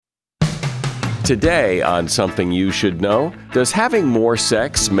Today on Something You Should Know, does having more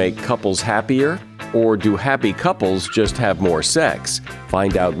sex make couples happier? Or do happy couples just have more sex?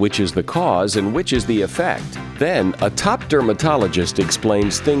 Find out which is the cause and which is the effect. Then, a top dermatologist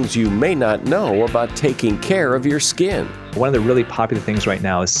explains things you may not know about taking care of your skin. One of the really popular things right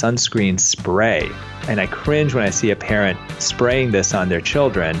now is sunscreen spray. And I cringe when I see a parent spraying this on their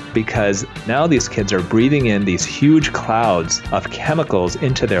children because now these kids are breathing in these huge clouds of chemicals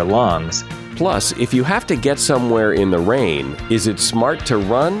into their lungs. Plus, if you have to get somewhere in the rain, is it smart to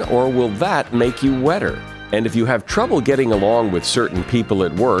run or will that make you wetter? And if you have trouble getting along with certain people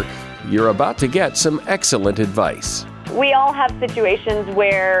at work, you're about to get some excellent advice. We all have situations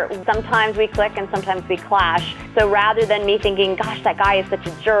where sometimes we click and sometimes we clash. So rather than me thinking, gosh, that guy is such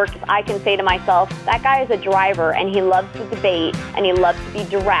a jerk, I can say to myself, that guy is a driver and he loves to debate and he loves to be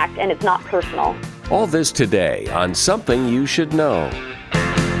direct and it's not personal. All this today on Something You Should Know.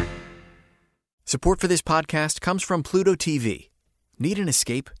 Support for this podcast comes from Pluto TV. Need an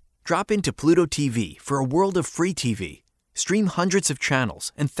escape? Drop into Pluto TV for a world of free TV. Stream hundreds of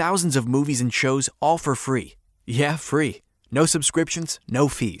channels and thousands of movies and shows all for free. Yeah, free. No subscriptions, no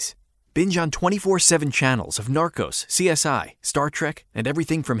fees. Binge on 24/7 channels of Narcos, CSI, Star Trek, and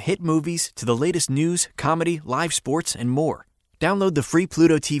everything from hit movies to the latest news, comedy, live sports, and more. Download the free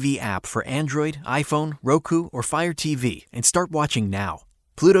Pluto TV app for Android, iPhone, Roku, or Fire TV and start watching now.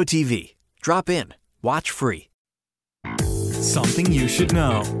 Pluto TV. Drop in. Watch free. Something you should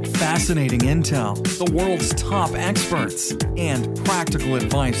know. Fascinating intel, the world's top experts, and practical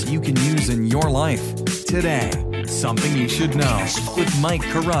advice you can use in your life. Today, Something You Should Know with Mike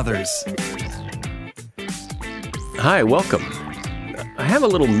Carruthers. Hi, welcome. I have a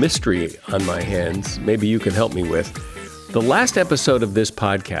little mystery on my hands maybe you can help me with. The last episode of this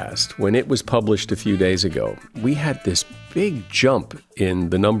podcast, when it was published a few days ago, we had this big jump in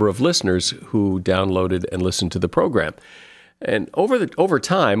the number of listeners who downloaded and listened to the program. And over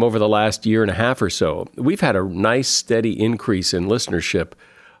time, over the last year and a half or so, we've had a nice steady increase in listenership.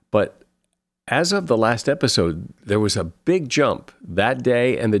 But as of the last episode, there was a big jump that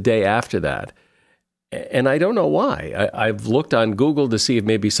day and the day after that. And I don't know why. I've looked on Google to see if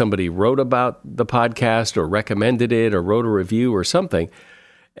maybe somebody wrote about the podcast or recommended it or wrote a review or something,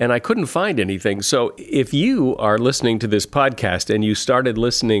 and I couldn't find anything. So if you are listening to this podcast and you started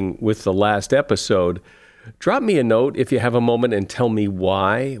listening with the last episode, drop me a note if you have a moment and tell me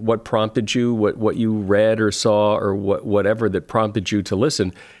why, what prompted you, what you read or saw or whatever that prompted you to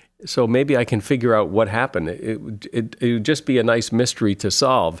listen. So maybe I can figure out what happened. It would just be a nice mystery to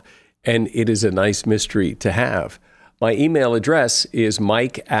solve. And it is a nice mystery to have. My email address is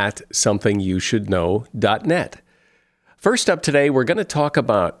mike@somethingyoushouldknow.net. First up today, we're going to talk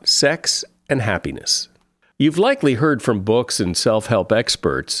about sex and happiness. You've likely heard from books and self-help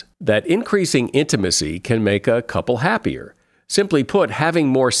experts that increasing intimacy can make a couple happier. Simply put, having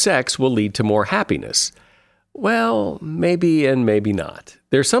more sex will lead to more happiness. Well, maybe and maybe not.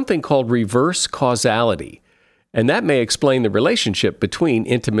 There's something called reverse causality. And that may explain the relationship between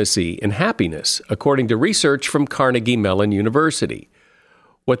intimacy and happiness, according to research from Carnegie Mellon University.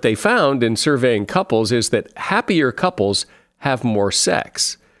 What they found in surveying couples is that happier couples have more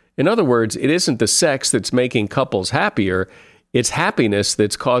sex. In other words, it isn't the sex that's making couples happier, it's happiness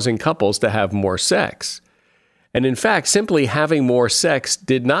that's causing couples to have more sex. And in fact, simply having more sex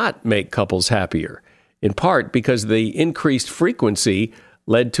did not make couples happier, in part because the increased frequency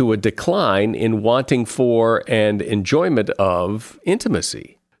led to a decline in wanting for and enjoyment of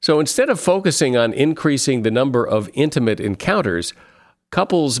intimacy. So instead of focusing on increasing the number of intimate encounters,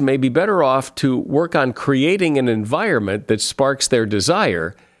 couples may be better off to work on creating an environment that sparks their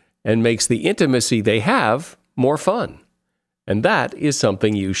desire and makes the intimacy they have more fun. And that is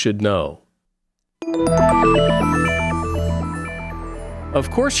something you should know. Of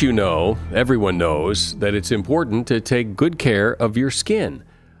course you know, everyone knows, that it's important to take good care of your skin.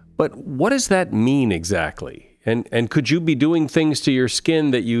 But what does that mean exactly? And could you be doing things to your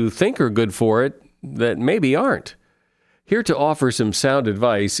skin that you think are good for it that maybe aren't? Here to offer some sound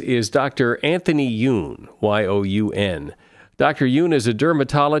advice is Dr. Anthony Youn, Y-O-U-N. Dr. Youn is a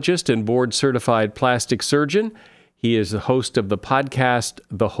dermatologist and board-certified plastic surgeon. He is the host of the podcast,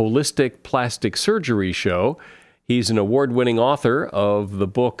 The Holistic Plastic Surgery Show. He's an award-winning author of the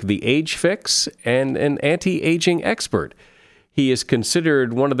book The Age Fix and an anti-aging expert. He is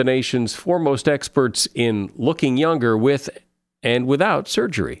considered one of the nation's foremost experts in looking younger with and without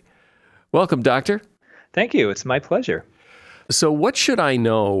surgery. Welcome, Doctor. Thank you. It's my pleasure. So what should I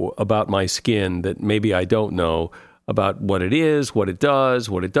know about my skin that maybe I don't know about what it is, what it does,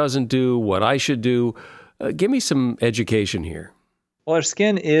 what it doesn't do, what I should do? Give me some education here. Well, our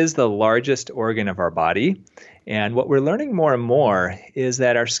skin is the largest organ of our body. And what we're learning more and more is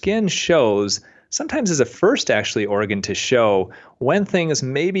that our skin shows, sometimes is a first actually organ to show when things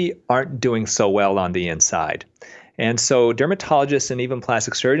maybe aren't doing so well on the inside. And so dermatologists and even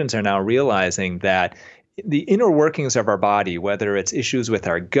plastic surgeons are now realizing that the inner workings of our body, whether it's issues with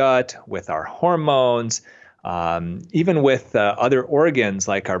our gut, with our hormones, even with other organs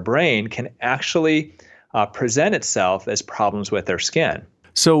like our brain, can actually present itself as problems with our skin.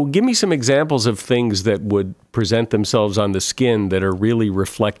 So give me some examples of things that would present themselves on the skin that are really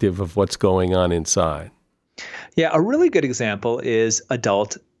reflective of what's going on inside. Yeah, a really good example is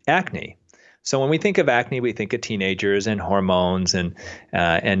adult acne. So when we think of acne, we think of teenagers and hormones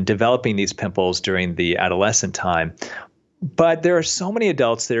and developing these pimples during the adolescent time. But there are so many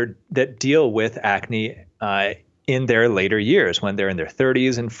adults that deal with acne in their later years, when they're in their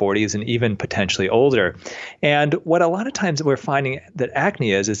 30s and 40s and even potentially older. And what a lot of times we're finding that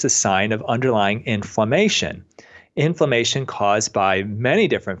acne is a sign of underlying inflammation. Inflammation caused by many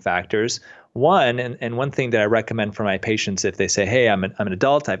different factors. One thing that I recommend for my patients, if they say, hey, I'm an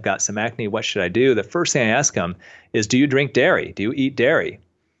adult, I've got some acne, what should I do? The first thing I ask them is, do you drink dairy? Do you eat dairy?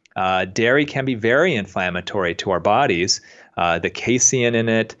 Dairy can be very inflammatory to our bodies, the casein in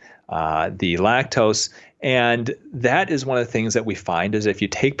it, the lactose. And that is one of the things that we find is if you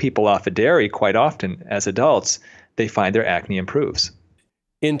take people off of dairy quite often as adults, they find their acne improves.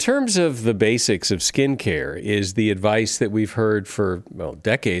 In terms of the basics of skincare, is the advice that we've heard for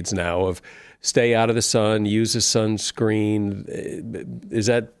decades now of stay out of the sun, use a sunscreen, is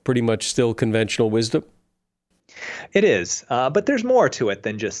that pretty much still conventional wisdom? It is, but there's more to it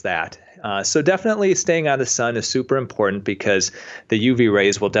than just that. So definitely staying out of the sun is super important because the UV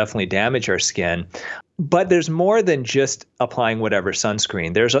rays will definitely damage our skin. But there's more than just applying whatever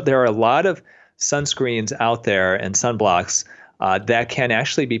sunscreen. There are a lot of sunscreens out there and sunblocks that can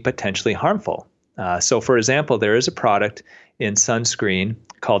actually be potentially harmful. So for example, there is a product in sunscreen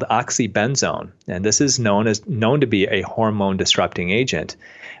called oxybenzone, and this is known to be a hormone disrupting agent.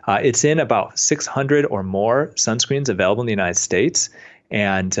 It's in about 600 or more sunscreens available in the United States.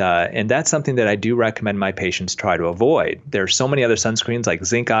 And that's something that I do recommend my patients try to avoid. There are so many other sunscreens like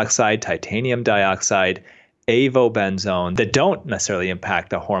zinc oxide, titanium dioxide, avobenzone that don't necessarily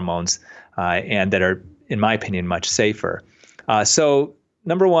impact the hormones and that are, in my opinion, much safer. So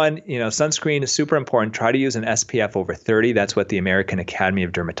number one, sunscreen is super important. Try to use an SPF over 30. That's what the American Academy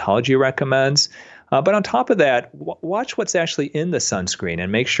of Dermatology recommends. But on top of that, watch what's actually in the sunscreen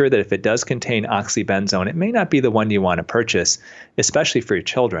and make sure that if it does contain oxybenzone, it may not be the one you want to purchase, especially for your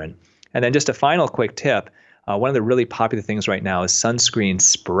children. And then just a final quick tip, one of the really popular things right now is sunscreen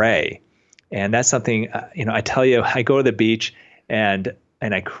spray. And that's something, I tell you, I go to the beach and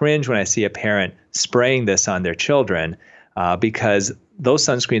I cringe when I see a parent spraying this on their children because those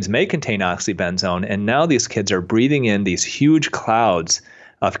sunscreens may contain oxybenzone. And now these kids are breathing in these huge clouds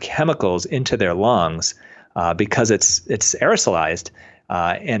of chemicals into their lungs because it's aerosolized,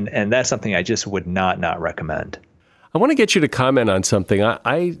 and that's something I just would not recommend. I want to get you to comment on something.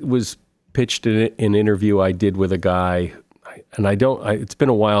 I was pitched in an interview I did with a guy, and it's been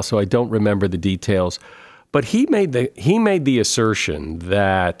a while, so I don't remember the details, but he made the assertion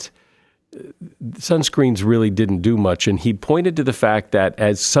that sunscreens really didn't do much, and he pointed to the fact that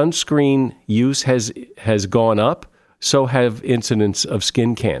as sunscreen use has gone up, so have incidents of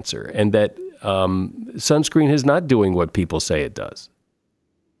skin cancer, and that sunscreen is not doing what people say it does.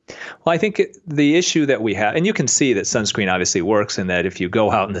 Well, I think the issue that we have, and you can see that sunscreen obviously works in that if you go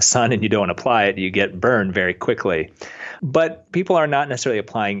out in the sun and you don't apply it, you get burned very quickly. But people are not necessarily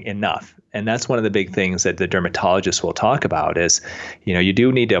applying enough. And that's one of the big things that the dermatologists will talk about is, you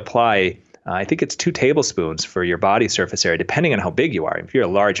do need to apply, I think it's 2 tablespoons for your body surface area, depending on how big you are. If you're a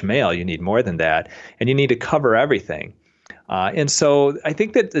large male, you need more than that. And you need to cover everything. And so I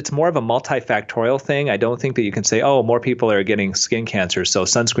think that it's more of a multifactorial thing. I don't think that you can say, more people are getting skin cancer, so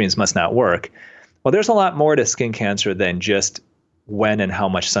sunscreens must not work. Well, there's a lot more to skin cancer than just when and how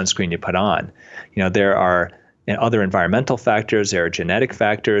much sunscreen you put on. There are other environmental factors, there are genetic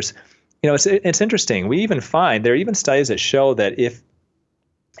factors. It's interesting. We even find there are even studies that show that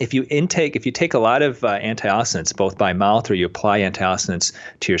if you take a lot of antioxidants, both by mouth or you apply antioxidants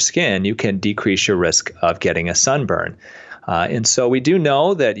to your skin, you can decrease your risk of getting a sunburn. And so we do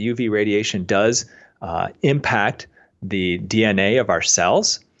know that UV radiation does impact the DNA of our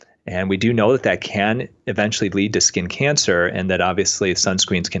cells. And we do know that can eventually lead to skin cancer, and that obviously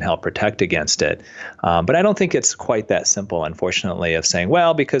sunscreens can help protect against it. But I don't think it's quite that simple, unfortunately, of saying,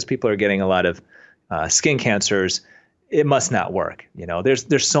 well, because people are getting a lot of skin cancers, it must not work.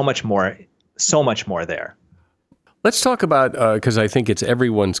 There's so much more there. Let's talk about, because I think it's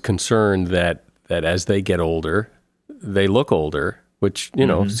everyone's concern that as they get older, they look older, which,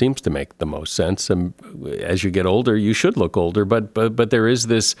 seems to make the most sense. As you get older, you should look older, but there is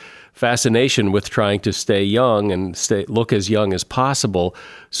this fascination with trying to stay young and look as young as possible.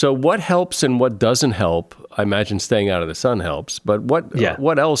 So what helps and what doesn't help? I imagine staying out of the sun helps, but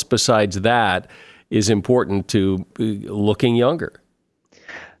what else besides that is important to looking younger?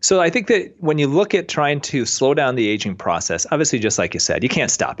 So I think that when you look at trying to slow down the aging process, obviously, just like you said, you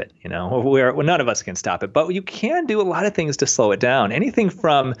can't stop it. None of us can stop it, but you can do a lot of things to slow it down. Anything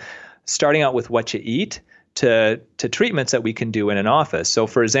from starting out with what you eat to treatments that we can do in an office. So,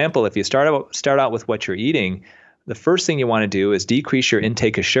 for example, if you start out with what you're eating, the first thing you want to do is decrease your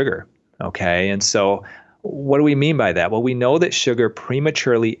intake of sugar. Okay, and so what do we mean by that? Well, we know that sugar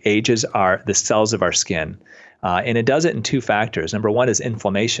prematurely ages the cells of our skin. And it does it in two factors. Number one is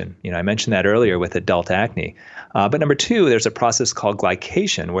inflammation. I mentioned that earlier with adult acne. But number two, there's a process called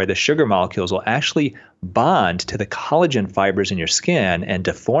glycation, where the sugar molecules will actually bond to the collagen fibers in your skin and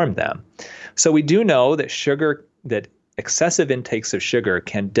deform them. So we do know that excessive intakes of sugar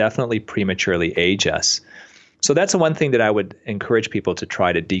can definitely prematurely age us. So that's the one thing that I would encourage people to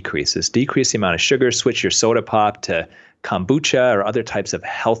try to decrease the amount of sugar, switch your soda pop to kombucha or other types of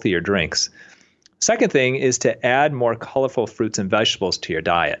healthier drinks. Second thing is to add more colorful fruits and vegetables to your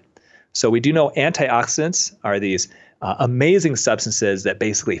diet. So we do know antioxidants are these amazing substances that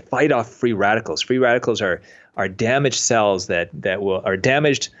basically fight off free radicals. Free radicals are damaged cells are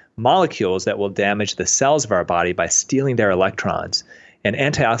damaged molecules that will damage the cells of our body by stealing their electrons. And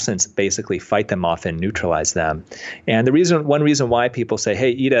antioxidants basically fight them off and neutralize them. And one reason why people say, hey,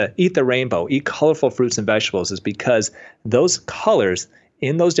 eat the rainbow, eat colorful fruits and vegetables, is because those colors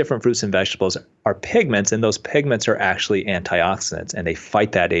in those different fruits and vegetables are pigments, and those pigments are actually antioxidants, and they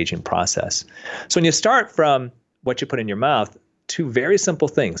fight that aging process. So when you start from what you put in your mouth, two very simple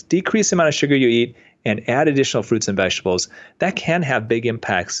things: decrease the amount of sugar you eat and add additional fruits and vegetables. That can have big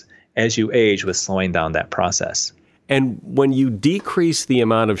impacts as you age with slowing down that process. And when you decrease the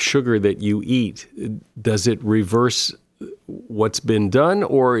amount of sugar that you eat, does it reverse what's been done,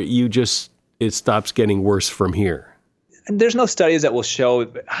 or it stops getting worse from here? There's no studies that will show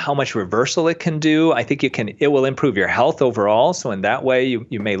how much reversal it can do. I think it will improve your health overall. So in that way,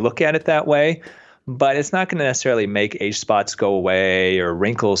 you may look at it that way, but it's not going to necessarily make age spots go away or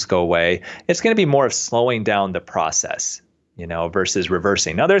wrinkles go away. It's going to be more of slowing down the process, versus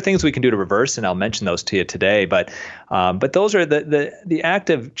reversing. Now, there are things we can do to reverse, and I'll mention those to you today. But those are the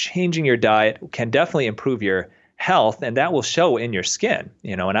act of changing your diet can definitely improve your health, and that will show in your skin.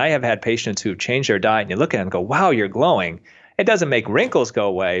 And I have had patients who've changed their diet, and you look at them and go, wow, you're glowing. It doesn't make wrinkles go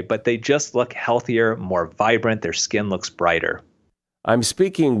away, but they just look healthier, more vibrant. Their skin looks brighter. I'm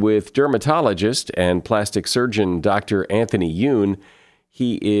speaking with dermatologist and plastic surgeon Dr. Anthony Yoon.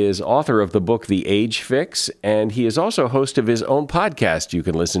 He is author of the book The Age Fix, and he is also host of his own podcast you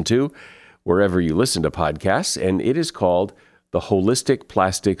can listen to wherever you listen to podcasts, and it is called The Holistic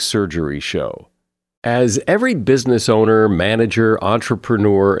Plastic Surgery Show. As every business owner, manager,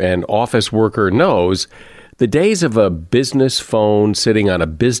 entrepreneur, and office worker knows, the days of a business phone sitting on a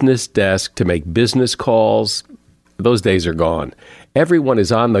business desk to make business calls, those days are gone. Everyone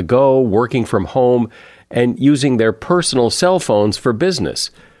is on the go, working from home, and using their personal cell phones for business.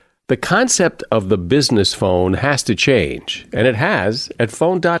 The concept of the business phone has to change, and it has at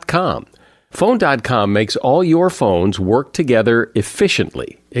Phone.com. Phone.com makes all your phones work together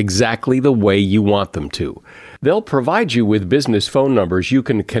efficiently, exactly the way you want them to. They'll provide you with business phone numbers you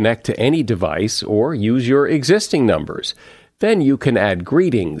can connect to any device or use your existing numbers. Then you can add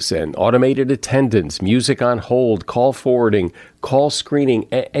greetings and automated attendance, music on hold, call forwarding, call screening,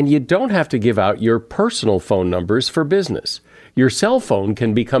 and you don't have to give out your personal phone numbers for business. Your cell phone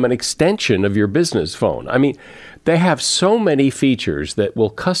can become an extension of your business phone. They have so many features that will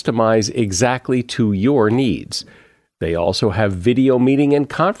customize exactly to your needs. They also have video meeting and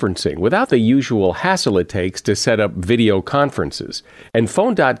conferencing without the usual hassle it takes to set up video conferences. And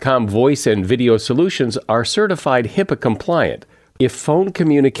Phone.com voice and video solutions are certified HIPAA compliant. If phone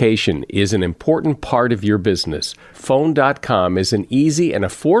communication is an important part of your business, Phone.com is an easy and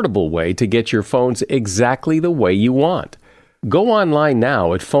affordable way to get your phones exactly the way you want. Go online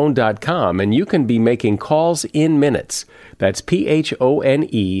now at Phone.com and you can be making calls in minutes. That's PHONE.com.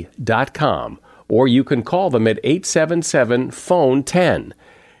 Or you can call them at 877-PHONE-10.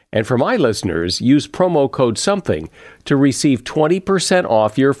 And for my listeners, use promo code SOMETHING to receive 20%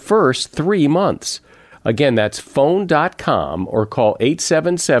 off your first 3 months. Again, that's Phone.com or call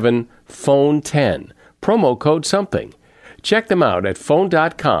 877-PHONE-10. Promo code SOMETHING. Check them out at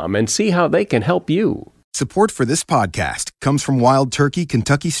Phone.com and see how they can help you. Support for this podcast comes from Wild Turkey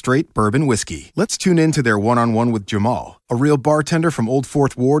Kentucky Straight Bourbon Whiskey. Let's tune in to their one-on-one with Jamal, a real bartender from Old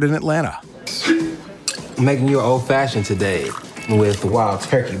Fourth Ward in Atlanta. I'm making you an old-fashioned today with Wild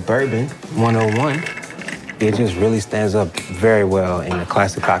Turkey Bourbon 101. It just really stands up very well in a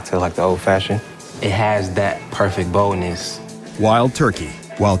classic cocktail like the old-fashioned. It has that perfect boldness. Wild Turkey.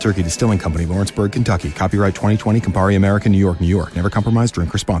 Wild Turkey Distilling Company, Lawrenceburg, Kentucky. Copyright 2020, Campari America, New York, New York. Never compromise,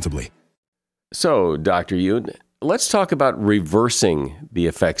 drink responsibly. So, Dr. Yoon, let's talk about reversing the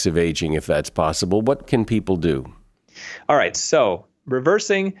effects of aging, if that's possible. What can people do? All right, so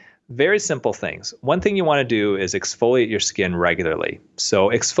reversing, very simple things. One thing you want to do is exfoliate your skin regularly. So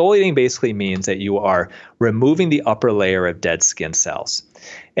exfoliating basically means that you are removing the upper layer of dead skin cells.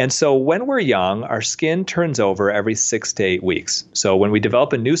 And so when we're young, our skin turns over every 6 to 8 weeks. So when we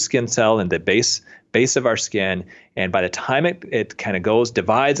develop a new skin cell in the base of our skin, and by the time it kind of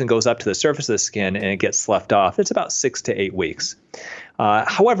divides and goes up to the surface of the skin and it gets sloughed off, it's about 6 to 8 weeks.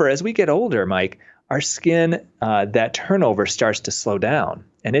 However, as we get older, Mike, our skin, that turnover starts to slow down.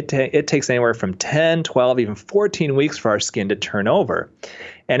 And it takes anywhere from 10, 12, even 14 weeks for our skin to turn over.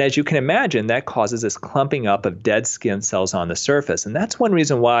 And as you can imagine, that causes this clumping up of dead skin cells on the surface. And that's one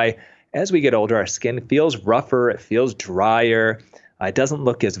reason why, as we get older, our skin feels rougher, it feels drier, it doesn't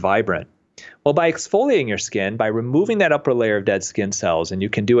look as vibrant. Well, by exfoliating your skin, by removing that upper layer of dead skin cells, and you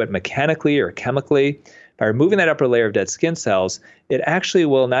can do it mechanically or chemically, by removing that upper layer of dead skin cells, it actually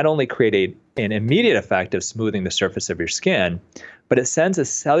will not only create an immediate effect of smoothing the surface of your skin, but it sends a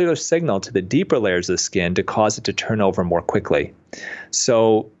cellular signal to the deeper layers of the skin to cause it to turn over more quickly.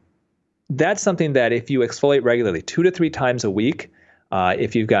 So that's something that if you exfoliate regularly, 2 to 3 times a week,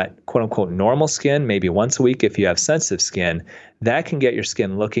 if you've got quote unquote normal skin, maybe once a week if you have sensitive skin, that can get your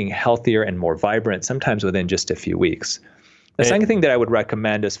skin looking healthier and more vibrant, sometimes within just a few weeks. The second thing that I would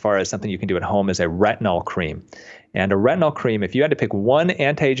recommend as far as something you can do at home is a retinol cream. And a retinol cream, if you had to pick one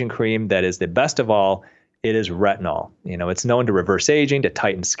anti-aging cream that is the best of all, it is retinol. You know, it's known to reverse aging, to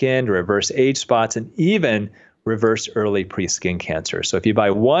tighten skin, to reverse age spots, and even reverse early pre-skin cancer. So if you buy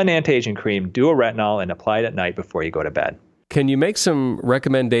one anti-aging cream, do a retinol and apply it at night before you go to bed. Can you make some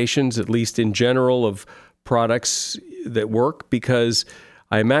recommendations, at least in general, of products that work? Because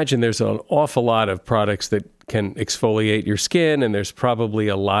I imagine there's an awful lot of products that can exfoliate your skin, and there's probably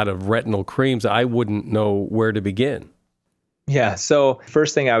a lot of retinol creams. I wouldn't know where to begin. Yeah, so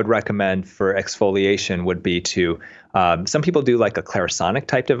first thing I would recommend for exfoliation would be to, some people do like a Clarisonic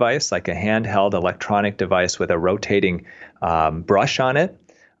type device, like a handheld electronic device with a rotating brush on it.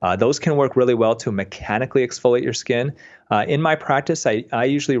 Those can work really well to mechanically exfoliate your skin. In my practice, I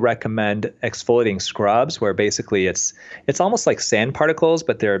usually recommend exfoliating scrubs, where basically it's almost like sand particles,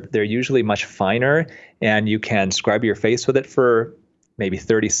 but they're usually much finer, and you can scrub your face with it for maybe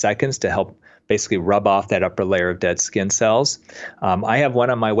 30 seconds to help basically rub off that upper layer of dead skin cells. I have one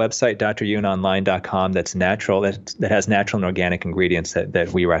on my website, dryoononline.com, that's natural, that has natural and organic ingredients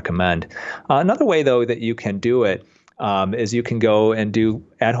that we recommend. Another way, though, that you can do it is you can go and do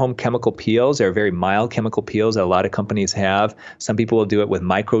at-home chemical peels. There are very mild chemical peels that a lot of companies have. Some people will do it with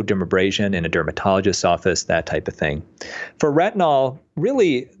microdermabrasion in a dermatologist's office, that type of thing. For retinol,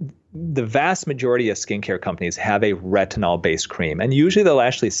 really, the vast majority of skincare companies have a retinol-based cream. And usually they'll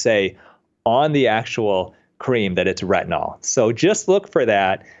actually say on the actual cream that it's retinol. So just look for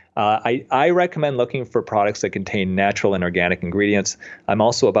that. I recommend looking for products that contain natural and organic ingredients. I'm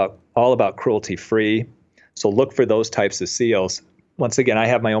also all about cruelty-free. So look for those types of seals. Once again, I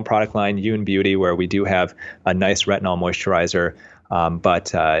have my own product line, Yoon Beauty, where we do have a nice retinol moisturizer.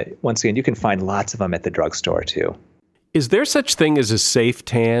 But once again, you can find lots of them at the drugstore too. Is there such thing as a safe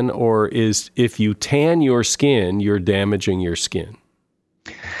tan, or is if you tan your skin, you're damaging your skin?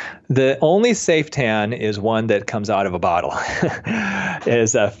 The only safe tan is one that comes out of a bottle,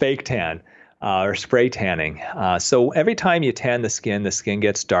 is a fake tan or spray tanning. So every time you tan the skin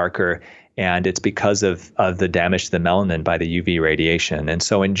gets darker, and it's because of the damage to the melanin by the UV radiation. And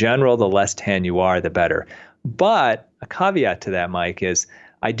so in general, the less tan you are, the better. But a caveat to that, Mike, is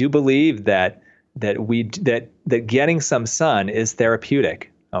I do believe that getting some sun is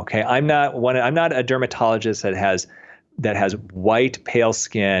therapeutic. Okay, I'm not a dermatologist that has white, pale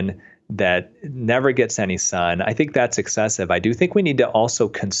skin that never gets any sun. I think that's excessive. I do think we need to also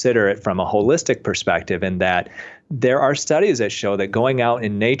consider it from a holistic perspective, in that there are studies that show that going out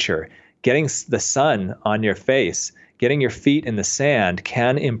in nature, getting the sun on your face, getting your feet in the sand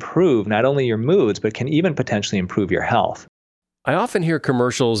can improve not only your moods, but can even potentially improve your health. I often hear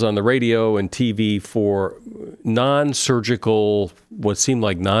commercials on the radio and TV for non-surgical, what seem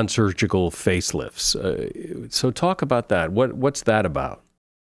like non-surgical facelifts. So talk about that. What's that about?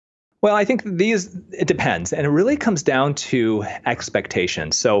 Well, I think it depends. And it really comes down to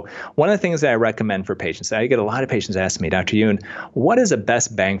expectations. So one of the things that I recommend for patients, I get a lot of patients ask me, Dr. Yoon, what is the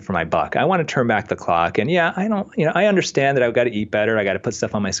best bang for my buck? I want to turn back the clock. And I understand that I've got to eat better. I got to put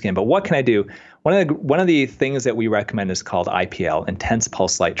stuff on my skin, but what can I do? One of the things that we recommend is called IPL, intense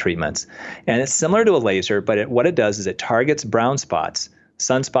pulse light treatments. And it's similar to a laser, but what it does is it targets brown spots,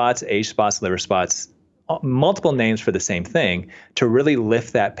 sunspots, age spots, liver spots, multiple names for the same thing, to really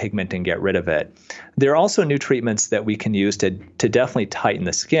lift that pigment and get rid of it. There are also new treatments that we can use to definitely tighten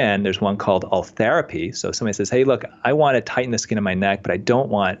the skin. There's one called Ultherapy. So if somebody says, hey, look, I want to tighten the skin of my neck, but I don't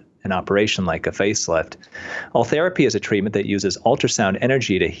want an operation like a facelift. Ultherapy is a treatment that uses ultrasound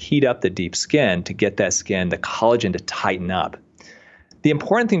energy to heat up the deep skin to get that skin, the collagen, to tighten up. The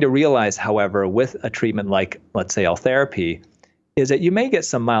important thing to realize, however, with a treatment like, let's say, Ultherapy, is that you may get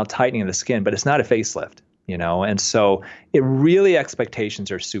some mild tightening of the skin, but it's not a facelift, and so expectations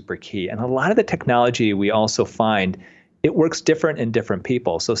are super key. And a lot of the technology we also find, it works different in different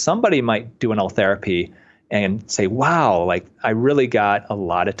people. So somebody might do an Ultherapy and say, wow, like I really got a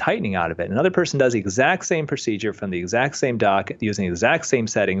lot of tightening out of it. Another person does the exact same procedure from the exact same doc using the exact same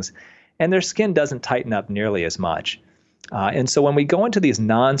settings, and their skin doesn't tighten up nearly as much. And so when we go into these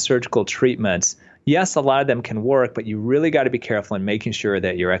non-surgical treatments, yes, a lot of them can work, but you really got to be careful in making sure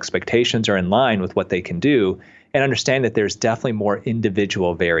that your expectations are in line with what they can do, and understand that there's definitely more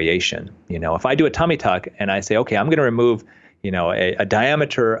individual variation. If I do a tummy tuck and I say, okay, I'm going to remove, a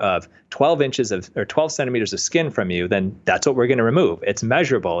diameter of 12 inches or 12 centimeters of skin from you, then that's what we're going to remove. It's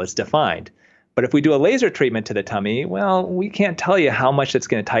measurable, it's defined. But if we do a laser treatment to the tummy, well, we can't tell you how much it's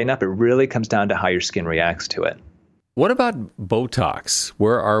going to tighten up. It really comes down to how your skin reacts to it. What about Botox?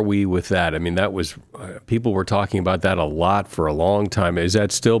 Where are we with that? I mean, that was, people were talking about that a lot for a long time. Is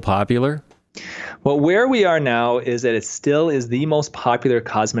that still popular? Well, where we are now is that it still is the most popular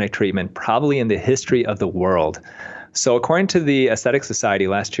cosmetic treatment probably in the history of the world. So according to the Aesthetic Society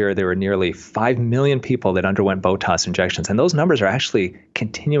last year, there were nearly 5 million people that underwent Botox injections, and those numbers are actually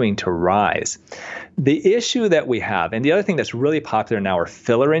continuing to rise. The issue that we have, and the other thing that's really popular now, are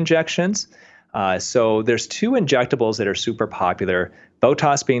filler injections. So there's two injectables that are super popular,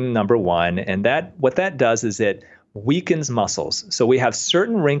 Botox being number one, and what that does is it weakens muscles. So we have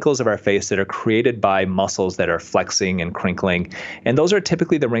certain wrinkles of our face that are created by muscles that are flexing and crinkling, and those are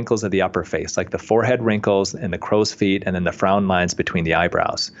typically the wrinkles of the upper face, like the forehead wrinkles and the crow's feet, and then the frown lines between the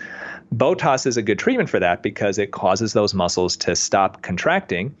eyebrows. Botox is a good treatment for that because it causes those muscles to stop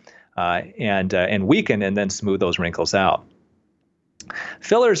contracting and weaken, and then smooth those wrinkles out.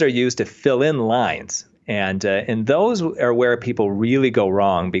 Fillers are used to fill in lines, and those are where people really go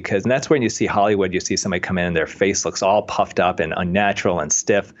wrong, because that's when you see Hollywood, you see somebody come in and their face looks all puffed up and unnatural and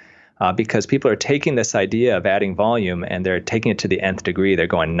stiff, because people are taking this idea of adding volume and they're taking it to the nth degree. They're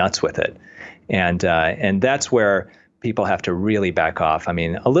going nuts with it, and that's where people have to really back off. I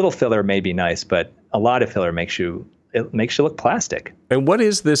mean, a little filler may be nice, but a lot of filler makes you look plastic. And what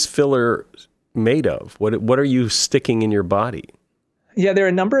is this filler made of? What are you sticking in your body? Yeah, there are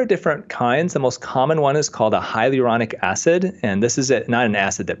a number of different kinds. The most common one is called a hyaluronic acid, and this is not an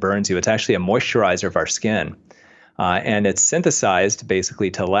acid that burns you. It's actually a moisturizer of our skin, and it's synthesized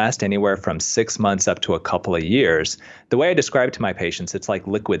basically to last anywhere from 6 months up to a couple of years. The way I describe it to my patients, it's like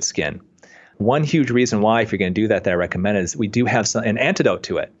liquid skin. One huge reason why, if you're going to do that I recommend, is we do have an antidote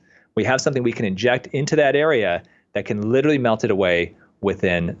to it. We have something we can inject into that area that can literally melt it away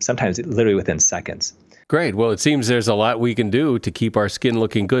sometimes literally within seconds. Great. Well, it seems there's a lot we can do to keep our skin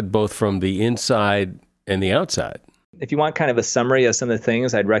looking good, both from the inside and the outside. If you want kind of a summary of some of the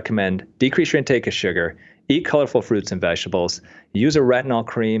things, I'd recommend decrease your intake of sugar, eat colorful fruits and vegetables, use a retinol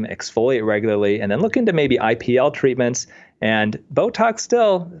cream, exfoliate regularly, and then look into maybe IPL treatments. And Botox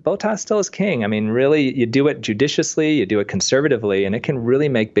still is king. I mean, really, you do it judiciously, you do it conservatively, and it can really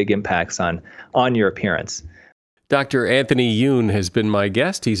make big impacts on your appearance. Dr. Anthony Yoon has been my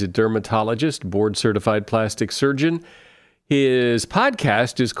guest. He's a dermatologist, board-certified plastic surgeon. His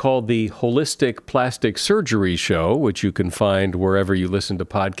podcast is called The Holistic Plastic Surgery Show, which you can find wherever you listen to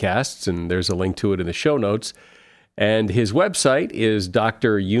podcasts, and there's a link to it in the show notes. And his website is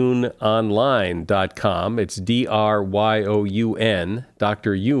dryoononline.com. It's DRYOUN,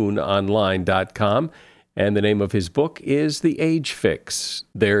 dryoononline.com. And the name of his book is The Age Fix.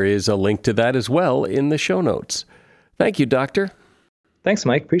 There is a link to that as well in the show notes. Thank you, Doctor. Thanks,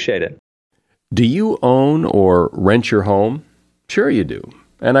 Mike. Appreciate it. Do you own or rent your home? Sure you do.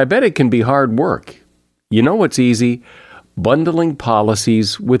 And I bet it can be hard work. You know what's easy? Bundling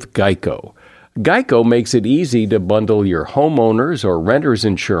policies with Geico. Geico makes it easy to bundle your homeowner's or renter's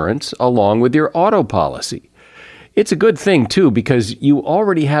insurance along with your auto policy. It's a good thing, too, because you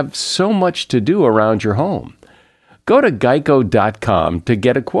already have so much to do around your home. Go to geico.com to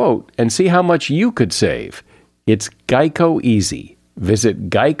get a quote and see how much you could save. It's Geico Easy. Visit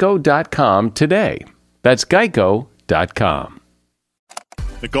geico.com today. That's geico.com.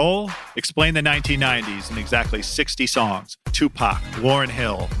 The goal? Explain the 1990s in exactly 60 songs. Tupac, Lauryn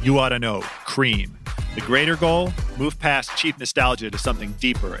Hill, You Oughta Know, Cream. The greater goal? Move past cheap nostalgia to something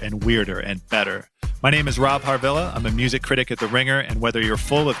deeper and weirder and better. My name is Rob Harvilla. I'm a music critic at The Ringer, and whether you're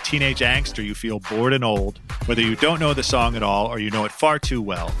full of teenage angst or you feel bored and old, whether you don't know the song at all or you know it far too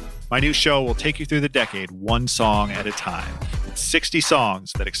well, my new show will take you through the decade one song at a time. It's 60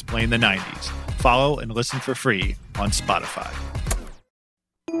 songs that explain the 90s. Follow and listen for free on Spotify.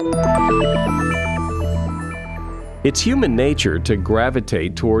 It's human nature to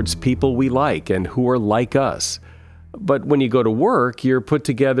gravitate towards people we like and who are like us. But when you go to work, you're put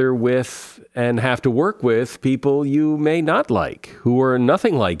together with and have to work with people you may not like, who are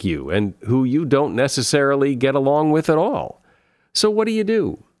nothing like you and who you don't necessarily get along with at all. So what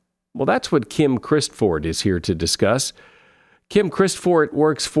do? Well, that's what Kim Christford is here to discuss. Kim Christford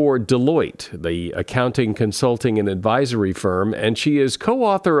works for Deloitte, the accounting, consulting, and advisory firm, and she is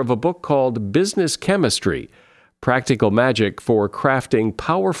co-author of a book called Business Chemistry: Practical Magic for Crafting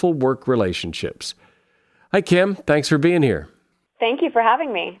Powerful Work Relationships. Hi, Kim. Thanks for being here. Thank you for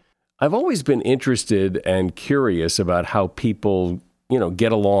having me. I've always been interested and curious about how people,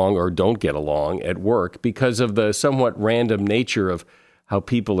 get along or don't get along at work because of the somewhat random nature of how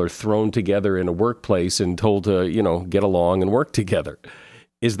people are thrown together in a workplace and told to, get along and work together.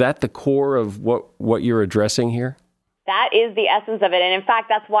 Is that the core of what you're addressing here? That is the essence of it. And in fact,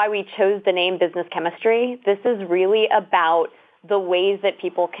 that's why we chose the name Business Chemistry. This is really about the ways that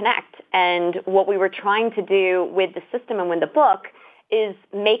people connect. And what we were trying to do with the system and with the book is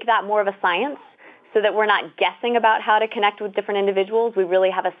make that more of a science so that we're not guessing about how to connect with different individuals. We really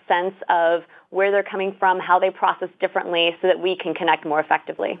have a sense of where they're coming from, how they process differently so that we can connect more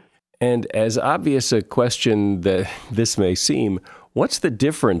effectively. And as obvious a question that this may seem, what's the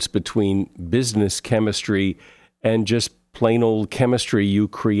difference between business chemistry and just plain old chemistry you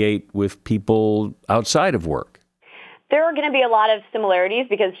create with people outside of work? There are going to be a lot of similarities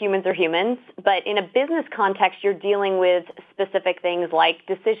because humans are humans, but in a business context, you're dealing with specific things like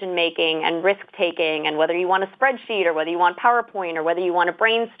decision-making and risk-taking and whether you want a spreadsheet or whether you want PowerPoint or whether you want to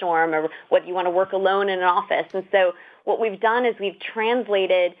brainstorm or whether you want to work alone in an office. And so what we've done is we've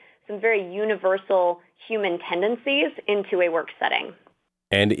translated some very universal human tendencies into a work setting.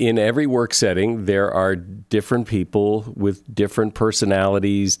 And in every work setting, there are different people with different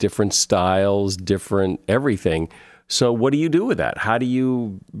personalities, different styles, different everything. So what do you do with that? How do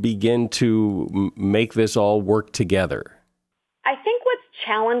you begin to make this all work together? I think what's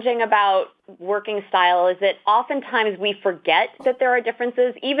challenging about working style is that oftentimes we forget that there are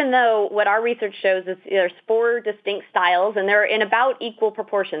differences, even though what our research shows is there's 4 distinct styles and they're in about equal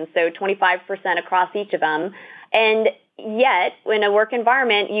proportions, so 25% across each of them. And yet, in a work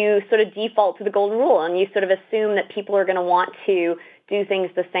environment, you sort of default to the golden rule and you sort of assume that people are going to want to do things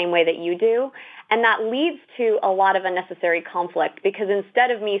the same way that you do. And that leads to a lot of unnecessary conflict because instead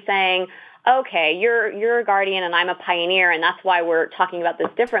of me saying, okay, you're a guardian and I'm a pioneer and that's why we're talking about this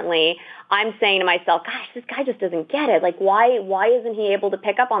differently, I'm saying to myself, gosh, this guy just doesn't get it. Like, why isn't he able to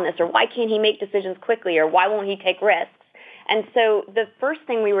pick up on this? Or why can't he make decisions quickly? Or why won't he take risks? And so the first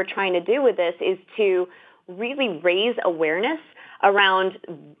thing we were trying to do with this is to really raise awareness around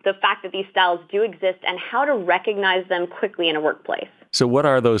the fact that these styles do exist and how to recognize them quickly in a workplace. So what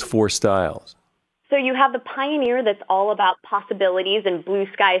are those 4 styles? So you have the pioneer that's all about possibilities and blue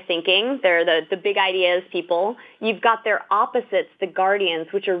sky thinking. They're the big ideas people. You've got their opposites, the guardians,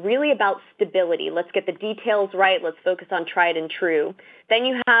 which are really about stability. Let's get the details right. Let's focus on tried and true. Then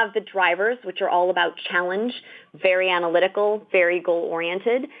you have the drivers, which are all about challenge, very analytical, very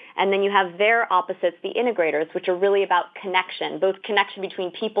goal-oriented. And then you have their opposites, the integrators, which are really about connection, both connection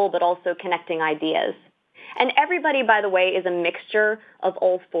between people, but also connecting ideas. And everybody, by the way, is a mixture of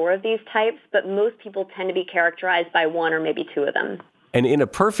all 4 of these types, but most people tend to be characterized by 1 or maybe 2 of them. And in a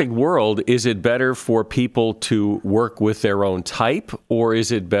perfect world, is it better for people to work with their own type, or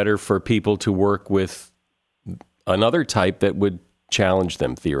is it better for people to work with another type that would challenge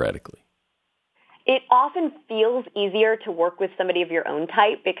them theoretically? It often feels easier to work with somebody of your own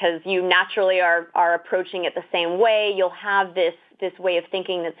type because you naturally are approaching it the same way. You'll have this way of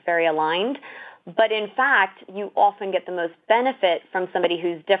thinking that's very aligned. But in fact, you often get the most benefit from somebody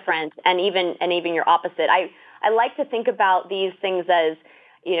who's different and even your opposite. I like to think about these things as,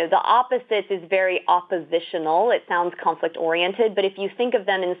 The opposites is very oppositional. It sounds conflict-oriented, but if you think of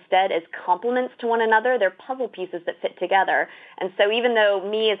them instead as complements to one another, they're puzzle pieces that fit together. And so even though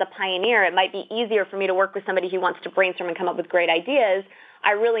me as a pioneer, it might be easier for me to work with somebody who wants to brainstorm and come up with great ideas,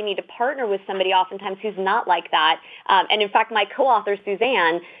 I really need to partner with somebody oftentimes who's not like that. And in fact, my co-author,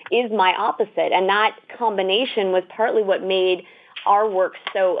 Suzanne, is my opposite. And that combination was partly what made our work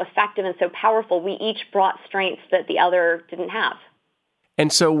so effective and so powerful. We each brought strengths that the other didn't have.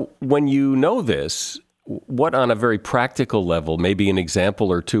 And so when you know this, what on a very practical level, maybe an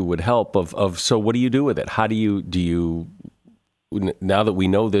example or two would help so what do you do with it? How do you now that we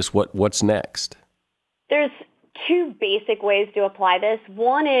know this, what's next? There's two basic ways to apply this.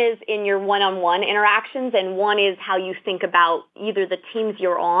 One is in your one-on-one interactions, and one is how you think about either the teams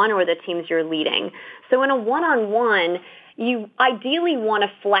you're on or the teams you're leading. So in a one-on-one, you ideally want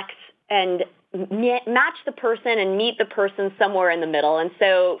to flex and match the person and meet the person somewhere in the middle. And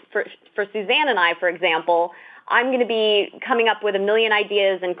so for Suzanne and I, for example, I'm going to be coming up with a million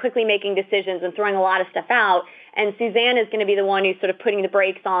ideas and quickly making decisions and throwing a lot of stuff out. And Suzanne is going to be the one who's sort of putting the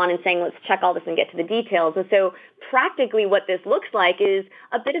brakes on and saying, let's check all this and get to the details. And so practically what this looks like is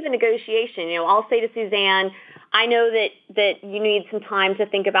a bit of a negotiation. I'll say to Suzanne, I know that you need some time to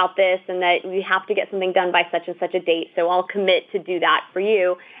think about this and that you have to get something done by such and such a date, so I'll commit to do that for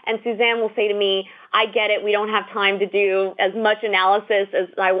you. And Suzanne will say to me, I get it, we don't have time to do as much analysis as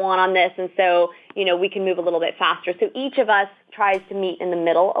I want on this, and so, we can move a little bit faster. So each of us tries to meet in the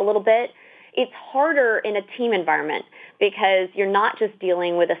middle a little bit. It's harder in a team environment because you're not just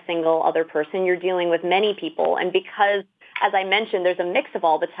dealing with a single other person, you're dealing with many people. And because, as I mentioned, there's a mix of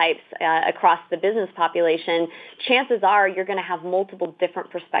all the types across the business population, chances are you're going to have multiple different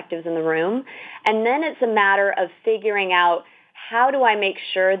perspectives in the room. And then it's a matter of figuring out, how do I make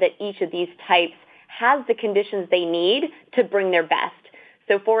sure that each of these types has the conditions they need to bring their best?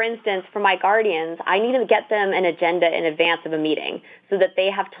 So for instance, for my guardians, I need to get them an agenda in advance of a meeting so that they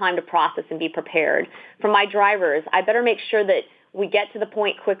have time to process and be prepared. For my drivers, I better make sure that we get to the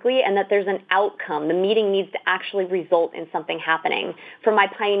point quickly and that there's an outcome. The meeting needs to actually result in something happening. For my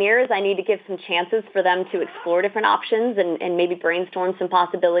pioneers, I need to give some chances for them to explore different options and maybe brainstorm some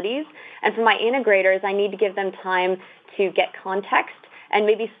possibilities. And for my integrators, I need to give them time to get context and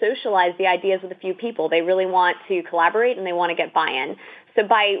maybe socialize the ideas with a few people. They really want to collaborate and they want to get buy-in. So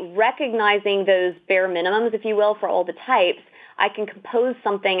by recognizing those bare minimums, if you will, for all the types, I can compose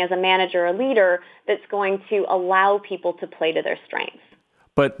something as a manager or leader that's going to allow people to play to their strengths.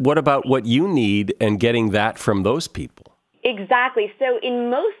 But what about what you need and getting that from those people? Exactly. So in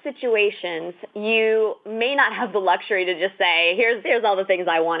most situations, you may not have the luxury to just say, here's all the things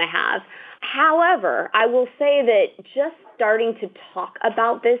I want to have. However, I will say that just starting to talk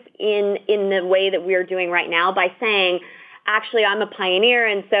about this in the way that we're doing right now by saying, actually, I'm a pioneer,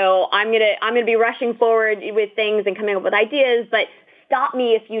 and so I'm gonna be rushing forward with things and coming up with ideas, but stop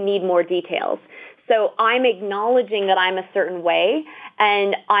me if you need more details. So I'm acknowledging that I'm a certain way,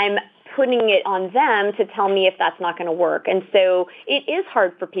 and I'm putting it on them to tell me if that's not going to work. And so it is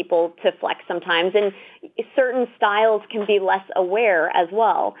hard for people to flex sometimes, and certain styles can be less aware as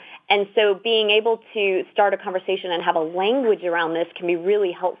well. And so being able to start a conversation and have a language around this can be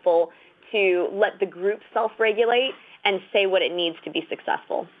really helpful to let the group self-regulate and say what it needs to be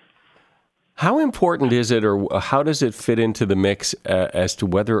successful. How important is it, or how does it fit into the mix as to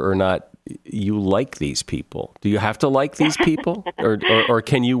whether or not you like these people? Do you have to like these people, or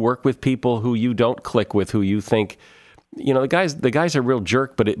can you work with people who you don't click with, who you think, the guy's a real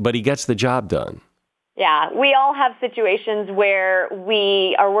jerk, but he gets the job done? Yeah, we all have situations where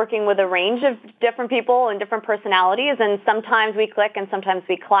we are working with a range of different people and different personalities, and sometimes we click and sometimes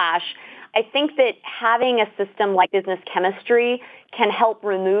we clash. I think that having a system like business chemistry can help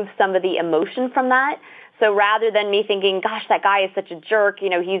remove some of the emotion from that. So rather than me thinking, gosh, that guy is such a jerk,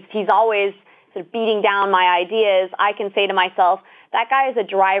 he's always sort of beating down my ideas, I can say to myself, that guy is a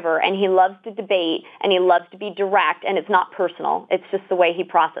driver and he loves to debate and he loves to be direct, and it's not personal. It's just the way he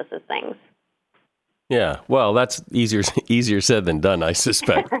processes things. Yeah, well, that's easier said than done, I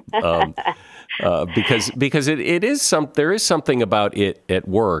suspect, because there is something about it at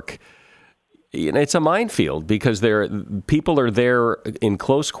work. It's a minefield because people are there in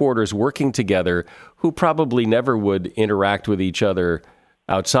close quarters working together who probably never would interact with each other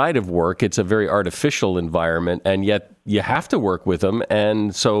outside of work. It's a very artificial environment, and yet you have to work with them,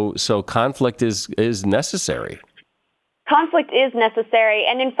 and so conflict is necessary. Conflict is necessary.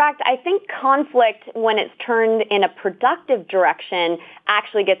 And in fact, I think conflict, when it's turned in a productive direction,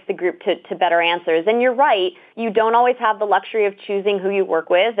 actually gets the group to better answers. And you're right, you don't always have the luxury of choosing who you work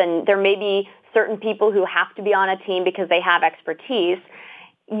with, and there may be certain people who have to be on a team because they have expertise.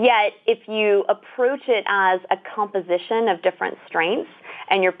 Yet, if you approach it as a composition of different strengths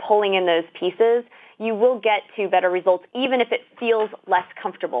and you're pulling in those pieces, you will get to better results, even if it feels less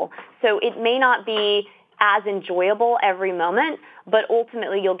comfortable. So it may not be as enjoyable every moment, but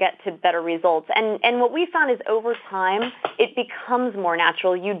ultimately you'll get to better results. And what we found is over time, it becomes more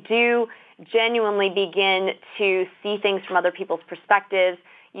natural. You do genuinely begin to see things from other people's perspectives.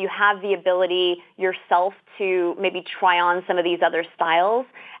 You have the ability yourself to maybe try on some of these other styles.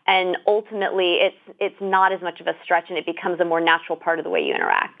 And ultimately, it's not as much of a stretch, and it becomes a more natural part of the way you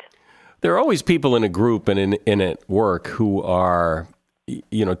interact. There are always people in a group and in at work who are,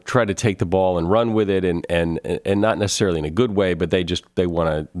 try to take the ball and run with it, and not necessarily in a good way, but they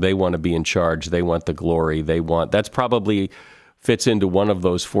want to be in charge. They want the glory. That's probably fits into one of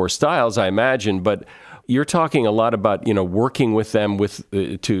those four styles, I imagine. But you're talking a lot about working with them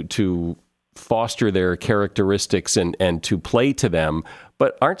to foster their characteristics and to play to them.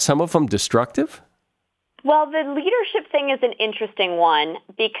 But aren't some of them destructive? Well, the leadership thing is an interesting one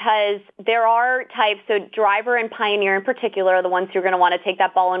because there are types, so driver and pioneer in particular are the ones who are going to want to take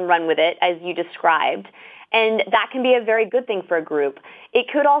that ball and run with it, as you described. And that can be a very good thing for a group. It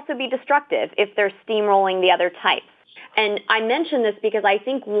could also be destructive if they're steamrolling the other types. And I mention this because I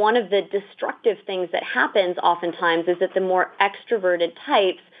think one of the destructive things that happens oftentimes is that the more extroverted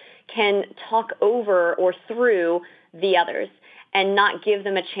types can talk over or through the others and not give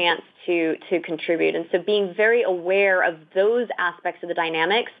them a chance to contribute. And so being very aware of those aspects of the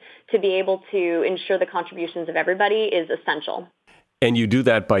dynamics to be able to ensure the contributions of everybody is essential. And you do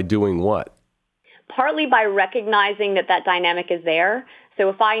that by doing what? Partly by recognizing that dynamic is there. So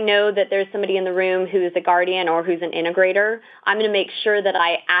if I know that there's somebody in the room who's a guardian or who's an integrator, I'm going to make sure that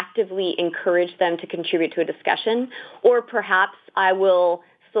I actively encourage them to contribute to a discussion, or perhaps I will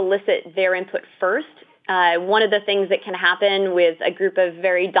solicit their input first. One of the things that can happen with a group of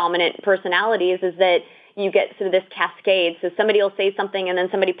very dominant personalities is that you get sort of this cascade. So somebody will say something and then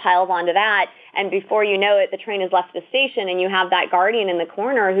somebody piles onto that. And before you know it, the train has left the station and you have that guardian in the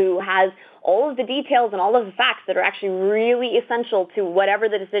corner who has all of the details and all of the facts that are actually really essential to whatever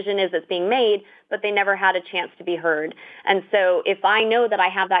the decision is that's being made, but they never had a chance to be heard. And so if I know that I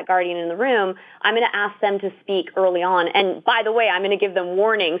have that guardian in the room, I'm going to ask them to speak early on. And by the way, I'm going to give them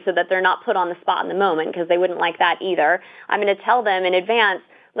warning so that they're not put on the spot in the moment, because they wouldn't like that either. I'm going to tell them in advance,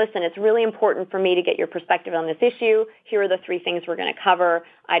 listen, it's really important for me to get your perspective on this issue. Here are the three things we're going to cover.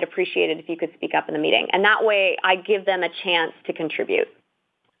 I'd appreciate it if you could speak up in the meeting. And that way I give them a chance to contribute.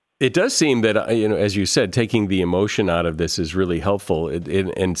 It does seem that, as you said, taking the emotion out of this is really helpful.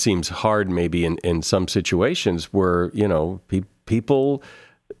 And seems hard maybe in some situations where,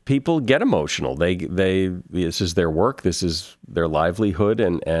 people get emotional. This is their work. This is their livelihood.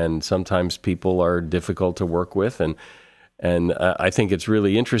 And sometimes people are difficult to work with. And I think it's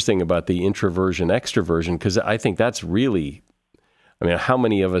really interesting about the introversion, extroversion, because I think that's really, how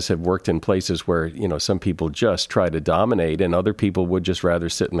many of us have worked in places where, some people just try to dominate and other people would just rather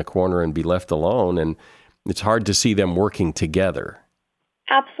sit in the corner and be left alone. And it's hard to see them working together.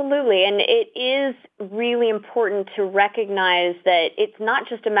 Absolutely. And it is really important to recognize that it's not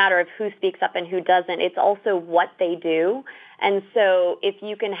just a matter of who speaks up and who doesn't. It's also what they do. And so if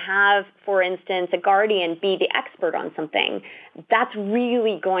you can have, for instance, a guardian be the expert on something, that's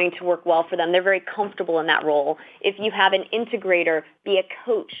really going to work well for them. They're very comfortable in that role. If you have an integrator be a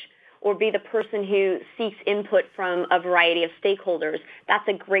coach or be the person who seeks input from a variety of stakeholders, that's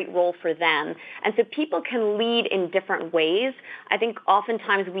a great role for them. And so people can lead in different ways. I think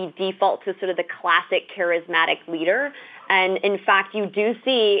oftentimes we default to sort of the classic charismatic leader. And in fact, you do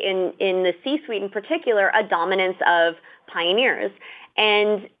see in the C-suite in particular a dominance of pioneers.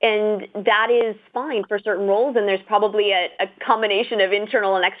 And that is fine for certain roles, and there's probably a combination of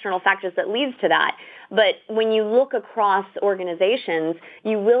internal and external factors that leads to that. But when you look across organizations,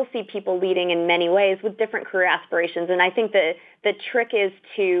 you will see people leading in many ways with different career aspirations. And I think the trick is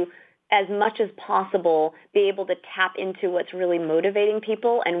to, as much as possible, be able to tap into what's really motivating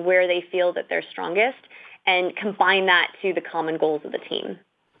people and where they feel that they're strongest, and combine that to the common goals of the team.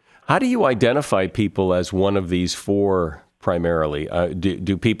 How do you identify people as one of these four primarily?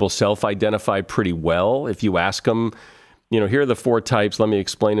 Do people self-identify pretty well? If you ask them, here are the four types, let me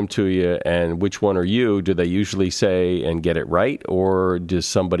explain them to you, and which one are you? Do they usually say and get it right, or does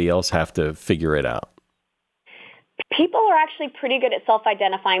somebody else have to figure it out? People are actually pretty good at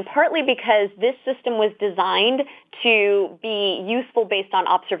self-identifying, partly because this system was designed to be useful based on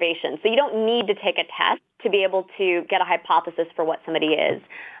observation. So you don't need to take a test to be able to get a hypothesis for what somebody is.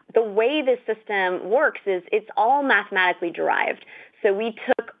 The way this system works is it's all mathematically derived. So we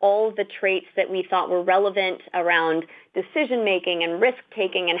took all of the traits that we thought were relevant around decision-making and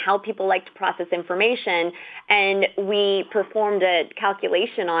risk-taking and how people like to process information, and we performed a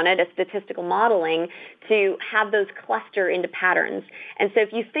calculation on it, a statistical modeling, to have those cluster into patterns. And so if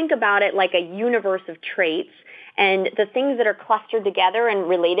you think about it like a universe of traits, and the things that are clustered together and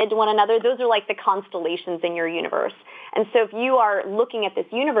related to one another, those are like the constellations in your universe. And so if you are looking at this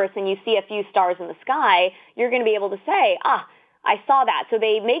universe and you see a few stars in the sky, you're going to be able to say, I saw that. So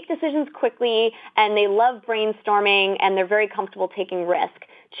they make decisions quickly, and they love brainstorming, and they're very comfortable taking risk.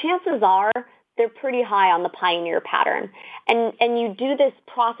 Chances are they're pretty high on the pioneer pattern. And you do this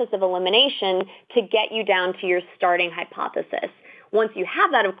process of elimination to get you down to your starting hypothesis. Once you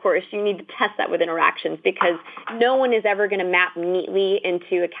have that, of course, you need to test that with interactions, because no one is ever going to map neatly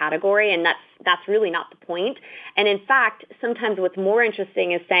into a category, and that's really not the point. And in fact, sometimes what's more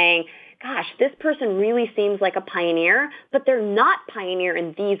interesting is saying, gosh, this person really seems like a pioneer, but they're not pioneer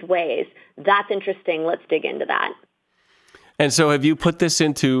in these ways. That's interesting. Let's dig into that. And so have you put this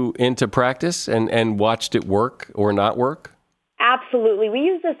into practice and watched it work or not work? Absolutely. We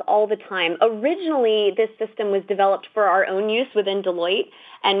use this all the time. Originally, this system was developed for our own use within Deloitte,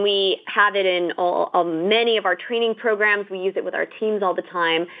 and we have it in many of our training programs. We use it with our teams all the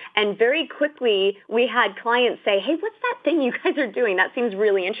time. And very quickly, we had clients say, hey, what's that thing you guys are doing? That seems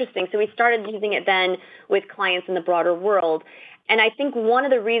really interesting. So we started using it then with clients in the broader world. And I think one of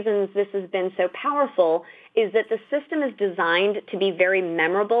the reasons this has been so powerful is that the system is designed to be very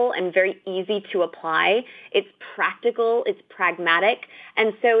memorable and very easy to apply. It's practical, it's pragmatic,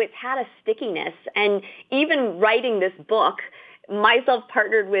 and so it's had a stickiness. And even writing this book, myself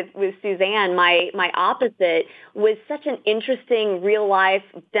partnered with Suzanne, my opposite, was such an interesting real-life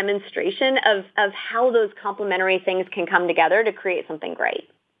demonstration of how those complementary things can come together to create something great.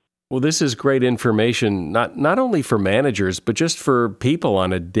 Well, this is great information, not only for managers, but just for people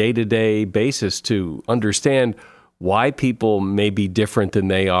on a day-to-day basis to understand why people may be different than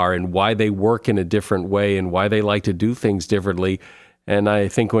they are and why they work in a different way and why they like to do things differently. And I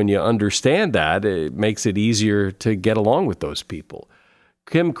think when you understand that, it makes it easier to get along with those people.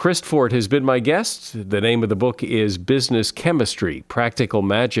 Kim Christfort has been my guest. The name of the book is Business Chemistry: Practical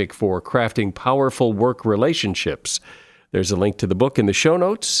Magic for Crafting Powerful Work Relationships. There's a link to the book in the show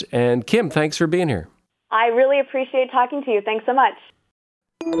notes. And Kim, thanks for being here. I really appreciate talking to you. Thanks so much.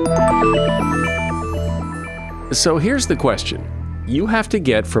 So here's the question. You have to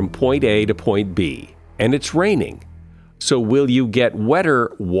get from point A to point B, and it's raining. So will you get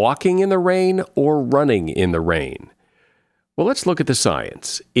wetter walking in the rain or running in the rain? Well, let's look at the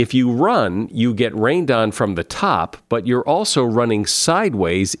science. If you run, you get rained on from the top, but you're also running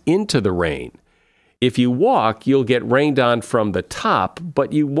sideways into the rain. If you walk, you'll get rained on from the top,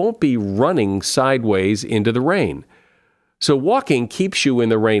 but you won't be running sideways into the rain. So walking keeps you in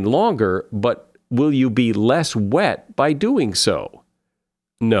the rain longer, but will you be less wet by doing so?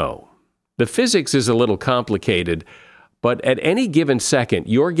 No. The physics is a little complicated, but at any given second,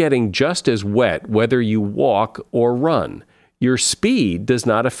 you're getting just as wet whether you walk or run. Your speed does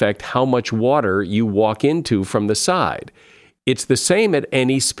not affect how much water you walk into from the side. It's the same at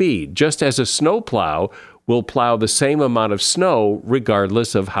any speed, just as a snowplow will plow the same amount of snow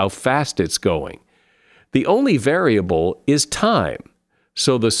regardless of how fast it's going. The only variable is time.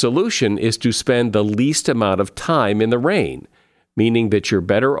 So the solution is to spend the least amount of time in the rain, meaning that you're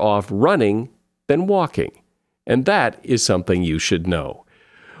better off running than walking. And that is something you should know.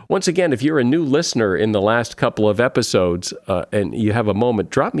 Once again, if you're a new listener in the last couple of episodes and you have a moment,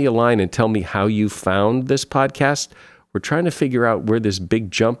 drop me a line and tell me how you found this podcast. We're trying to figure out where this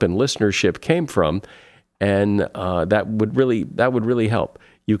big jump in listenership came from, and that would really help.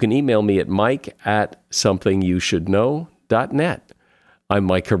 You can email me at mike@somethingyoushouldknow.net. I'm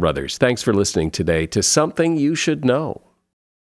Mike Carruthers. Thanks for listening today to Something You Should Know.